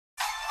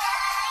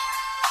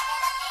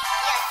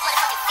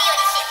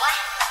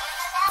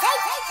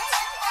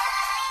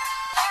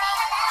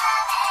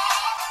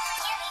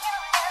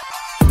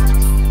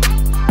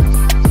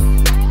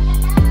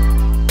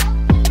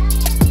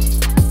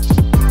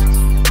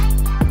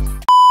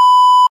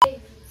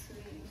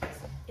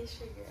It's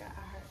your girl.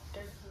 I heard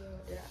Dirty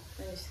that I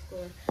finished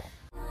school.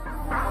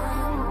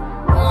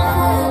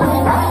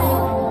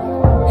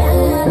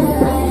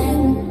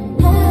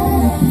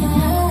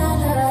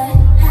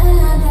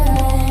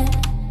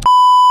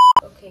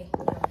 Okay,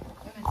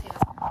 let me tell you.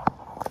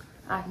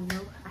 I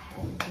know I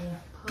haven't been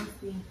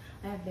posting.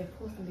 I haven't been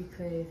posting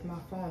because my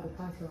phone, the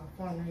quality of my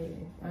phone,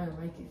 I don't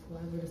like it, so I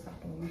really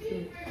stopped on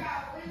YouTube.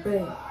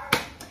 But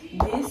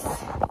this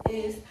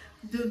is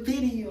the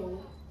video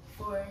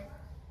for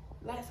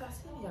Lights Out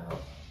City, y'all.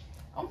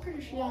 I'm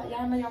pretty sure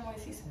y'all know y'all want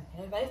to see something.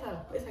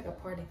 It's like a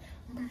party.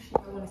 I'm pretty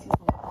sure y'all want to see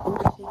some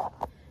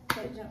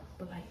bullshit.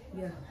 But like,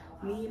 yeah,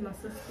 me, my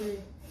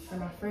sister, and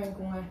my friend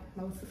going,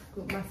 my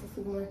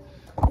sister going.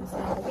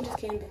 And we just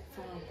came back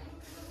from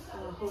a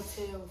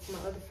hotel with my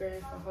other friend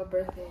for her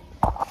birthday.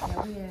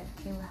 Yeah, we at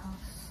Kayla's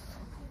house.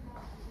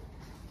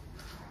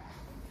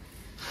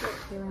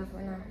 Kayla's house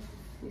right now.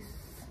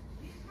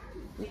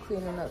 We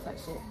cleaning up type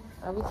shit.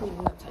 We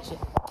cleaning up type shit.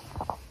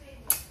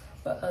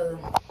 But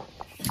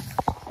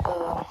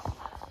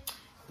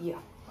yeah.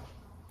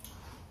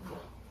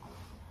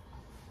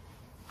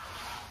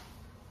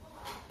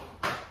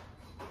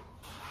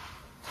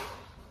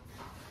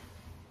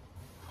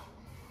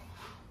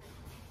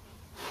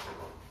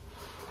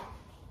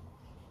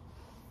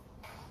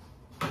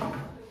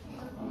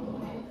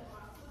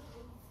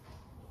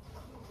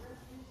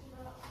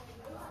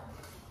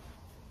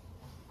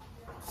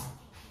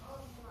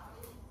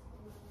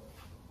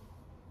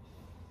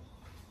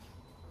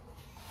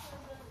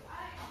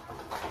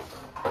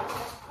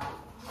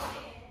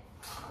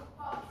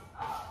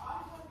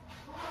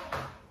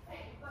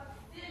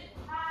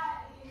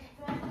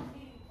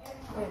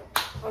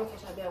 I'm gonna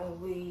catch y'all back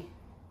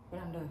when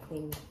I'm done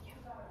cleaning.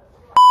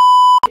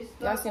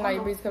 Y'all seen all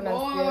your breeze coming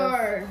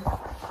downstairs.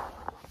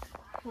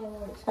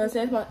 So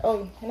that's my,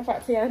 oh, and if I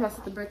tell you, that's my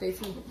sister's birthday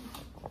too.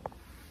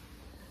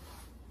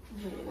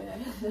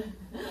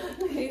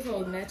 These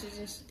whole matches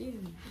and shit, these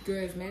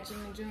girls matching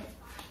and junk.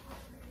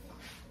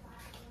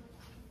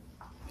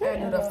 I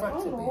do the front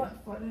too,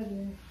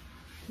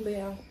 but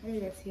yeah, I'm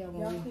gonna see y'all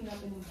when we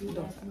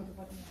do.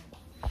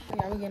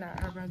 Yeah, we getting our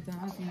eyebrows done.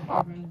 I'm seeing our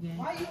eyebrows again.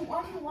 Why you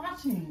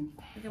watching?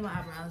 Look at my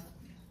eyebrows.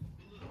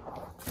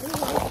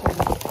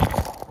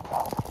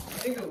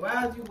 Nigga, why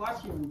are you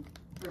watching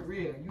for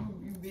real? You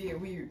being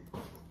weird.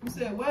 You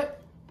said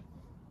what?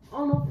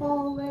 On the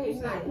phone late.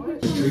 You said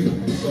what?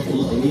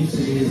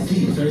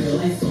 Turn the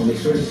lights on, make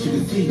sure that you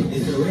can see.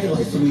 It's a red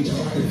light, so we jump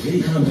out the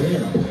V. Come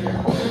down.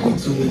 We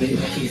tune in, I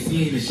can't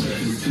see it. Shit,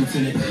 it's too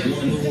tinted. You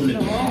want to know when the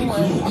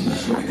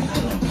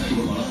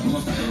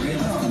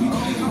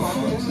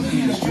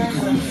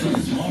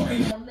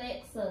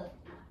Alexa,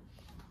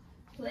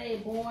 play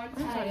Born I'm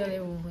sorry, Tired. they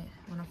went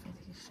when I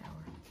finished the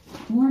shower.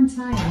 Born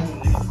Tired.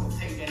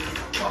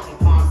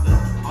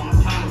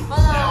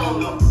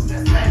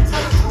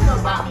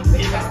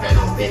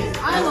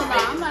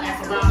 I'm not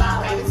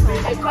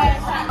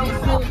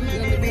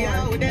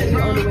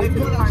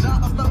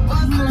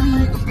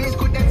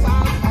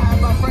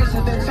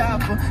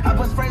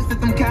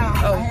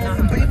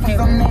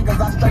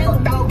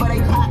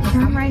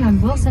Turn right on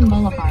Wilson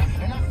Boulevard.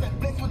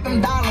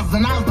 And I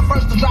was the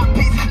first to drop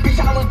peace. Bitch,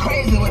 I went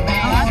crazy with that.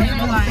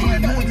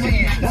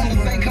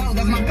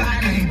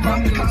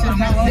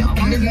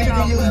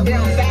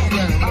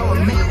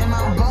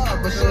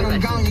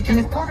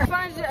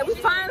 We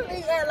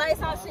finally at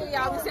Lights Out City,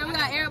 y'all. We saying we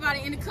got everybody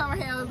in the cover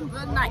here.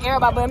 Not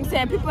everybody, but I'm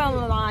saying people on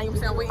the line. You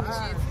saying waiting and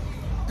shit.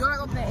 Door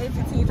open at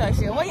 8:15 type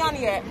shit. Where y'all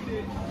need at?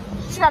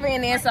 She probably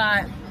in the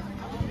inside.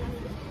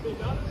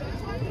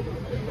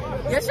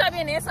 Yeah, she probably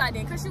in the inside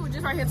then, cause she was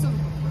just right here too.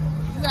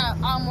 You got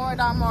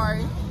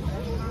Amari.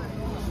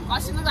 Oh,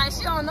 she look like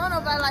she don't know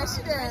nobody, like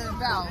she there.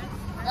 Val,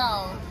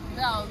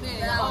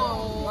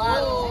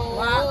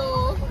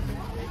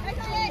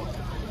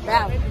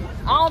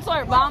 I don't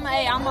twerk, but I'm a,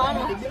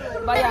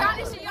 but yeah.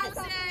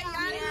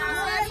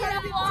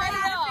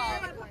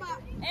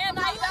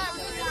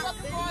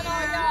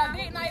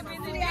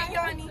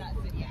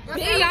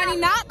 Big Yanni,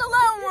 not the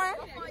little one.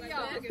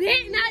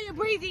 Big, now you're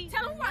breezy.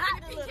 Tell him why I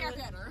can pick hair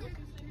better.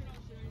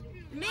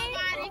 Me?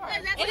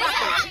 Because that's what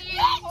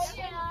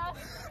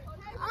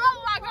oh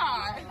my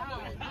God.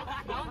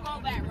 Don't go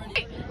back,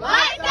 running.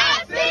 Lights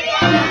Out City!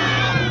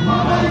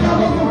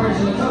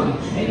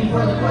 Any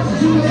further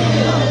questions, you let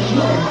it up.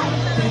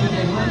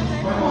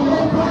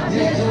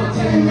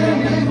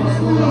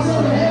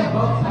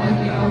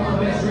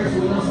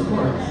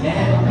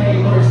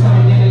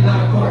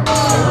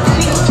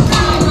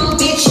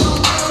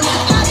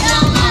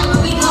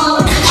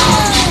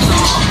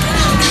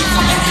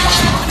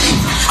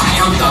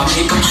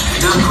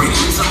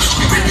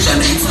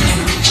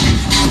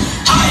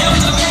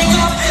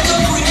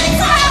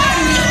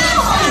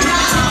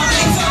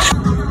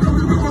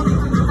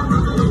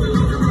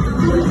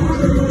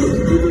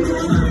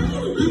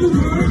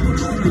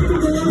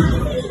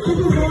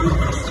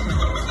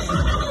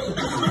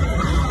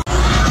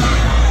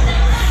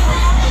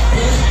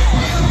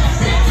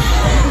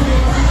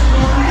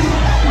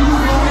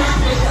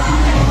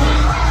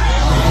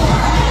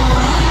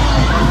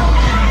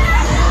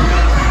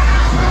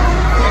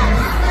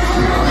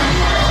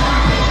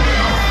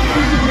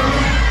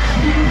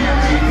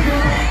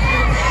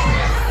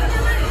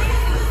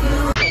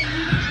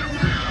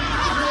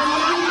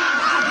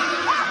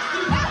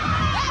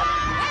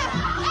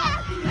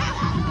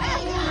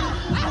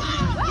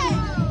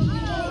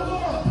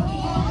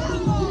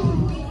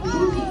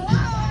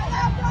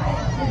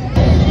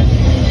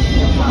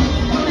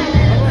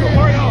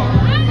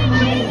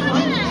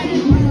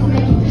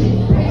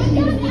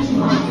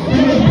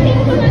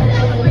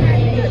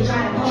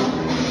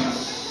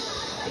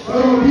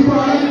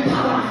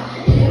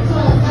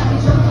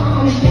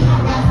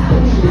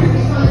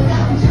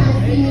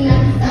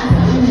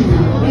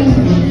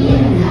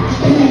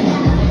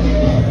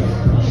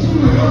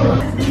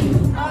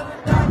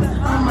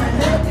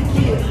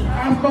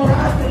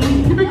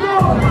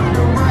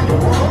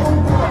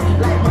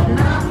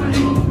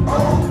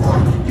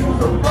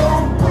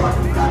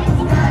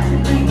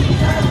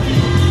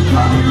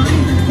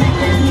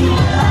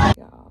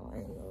 Y'all, I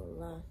ain't gonna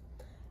lie.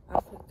 I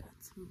forgot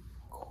to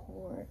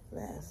record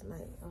last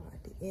night. I'm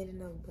at the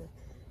ending of, but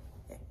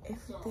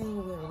everything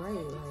went right.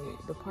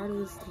 Like, the party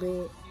was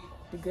lit.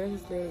 The girl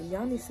was lit.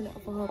 Y'all need to send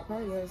out for her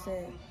party, you know what I'm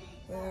saying?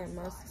 And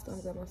my sister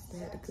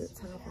had a good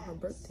time for her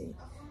birthday.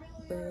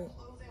 But,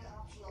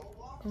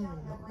 I don't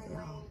know,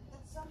 y'all.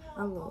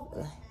 I love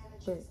that.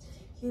 But,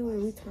 anyway,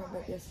 we turned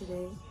up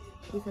yesterday.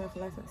 We turned for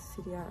Lights Out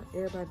City out.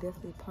 Everybody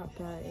definitely popped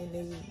out and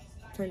they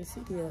turned the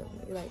city up.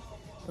 Like,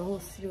 the whole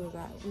city was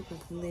out. We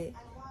was lit.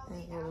 I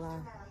ain't gonna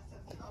lie.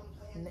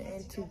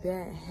 Nothing too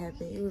bad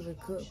happened. It was a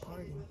good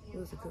party. It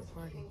was a good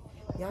party.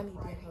 Yanni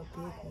did her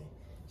big one.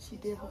 She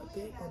did her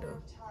big one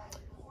though.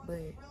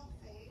 But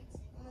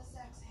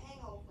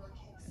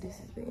this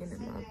is the end of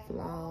my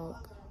vlog.